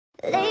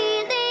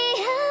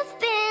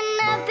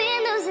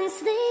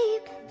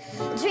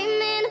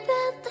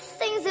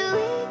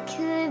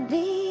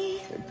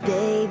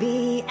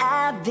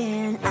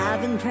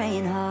I've been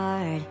praying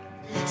hard.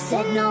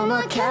 Said no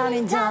more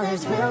counting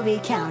dollars, we'll be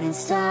counting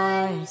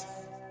stars.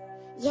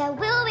 Yeah,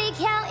 we'll be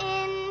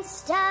counting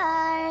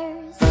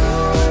stars.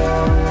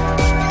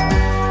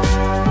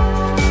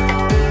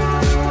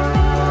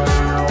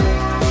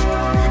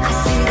 I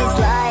see this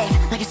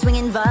life like a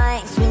swinging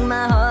vine, swing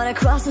my heart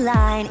across the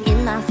line.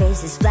 In my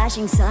face is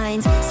flashing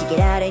signs, seek it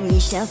out and ye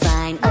shall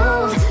find.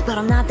 Old, but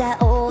I'm not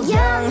that old.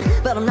 Young,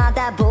 but I'm not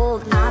that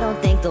bold. I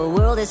don't think the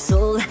world is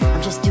sold,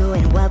 I'm just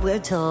doing what we're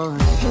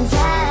told. And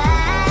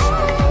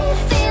I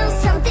feel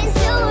something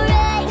so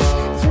right,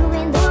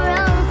 doing the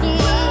wrong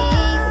thing.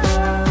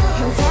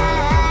 And I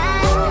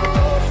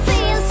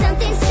feel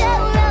something so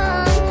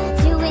wrong,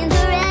 doing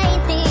the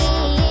right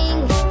thing.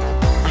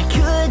 I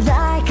could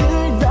lie,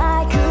 could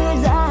lie, could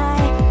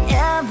lie.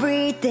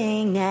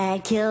 Everything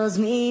that kills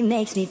me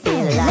makes me feel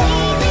alive.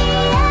 Lately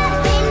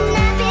I've been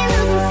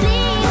losing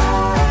sleep,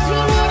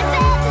 dreaming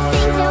about the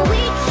things that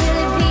we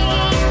could be.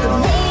 But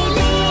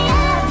lately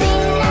I've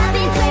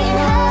been praying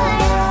hard.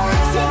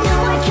 Said no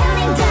more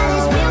counting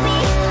dollars, we'll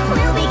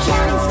be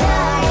counting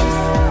stars.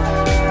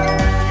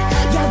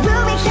 Yeah,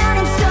 we'll be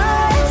counting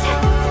stars.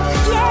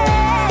 Yeah,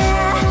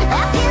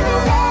 I feel the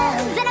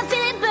love and I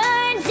feel it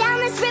burn down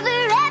this river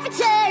every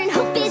turn.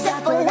 Hope is a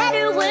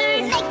four-letter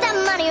word, make that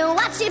money and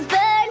watch it burn.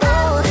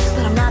 old,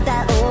 but I'm not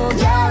that old.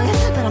 Young,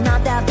 but I'm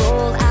not that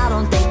bold. I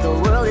don't think the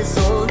world is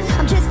sold,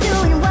 I'm just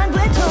doing what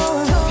we're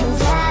told. And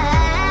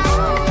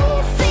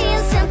I feel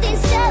something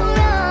so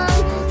wrong,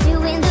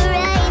 doing the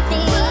right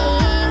thing.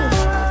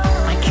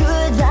 I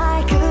could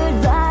lie, could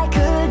lie,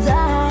 could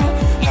lie.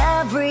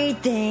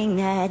 Everything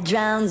that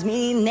drowns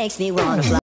me makes me wanna fly.